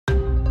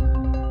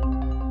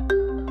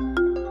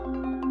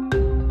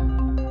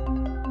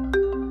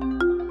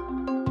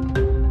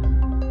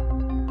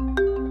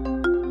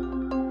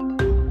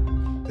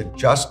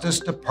Justice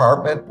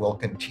Department will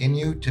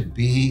continue to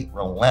be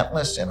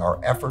relentless in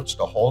our efforts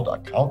to hold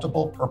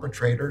accountable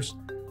perpetrators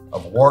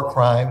of war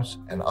crimes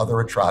and other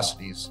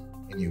atrocities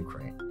in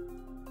Ukraine.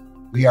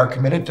 We are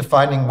committed to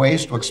finding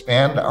ways to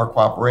expand our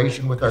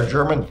cooperation with our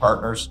German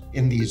partners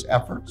in these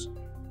efforts.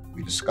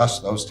 We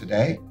discussed those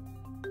today,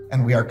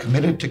 and we are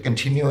committed to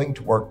continuing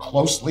to work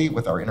closely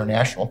with our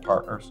international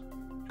partners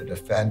to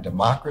defend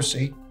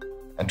democracy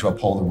and to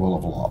uphold the rule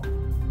of law.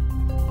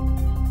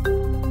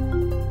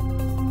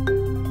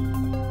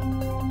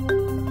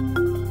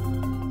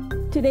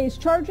 Today's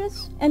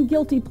charges and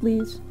guilty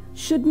pleas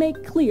should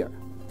make clear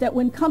that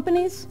when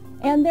companies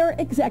and their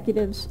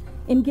executives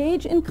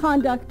engage in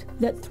conduct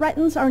that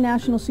threatens our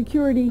national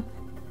security,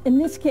 in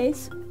this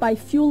case by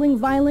fueling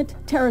violent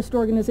terrorist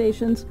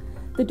organizations,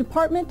 the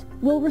department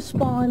will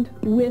respond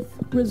with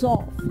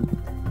resolve.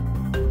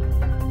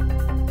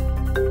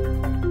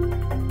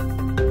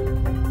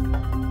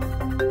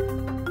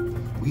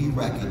 We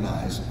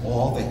recognize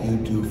all that you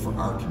do for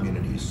our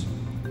communities.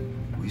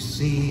 We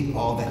see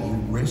all that you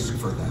risk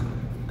for them.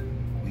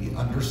 We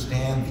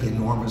understand the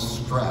enormous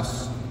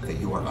stress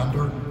that you are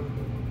under,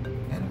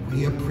 and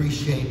we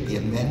appreciate the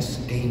immense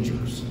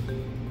dangers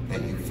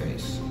that you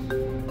face.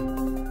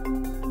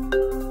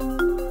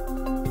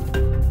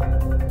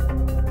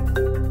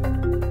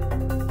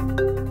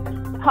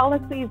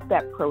 Policies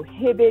that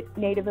prohibit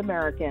Native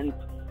Americans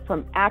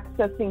from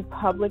accessing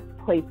public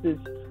places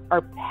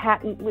are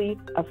patently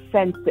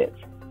offensive,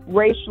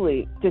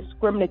 racially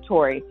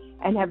discriminatory,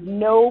 and have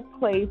no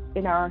place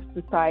in our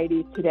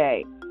society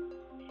today.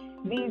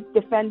 These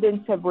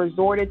defendants have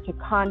resorted to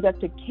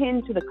conduct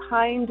akin to the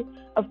kind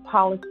of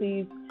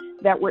policies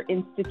that were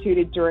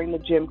instituted during the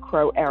Jim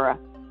Crow era.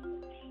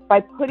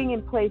 By putting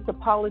in place a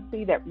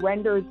policy that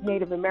renders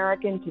Native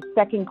Americans to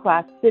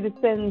second-class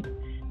citizens,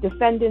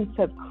 defendants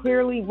have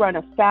clearly run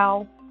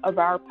afoul of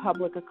our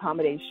public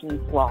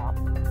accommodations law.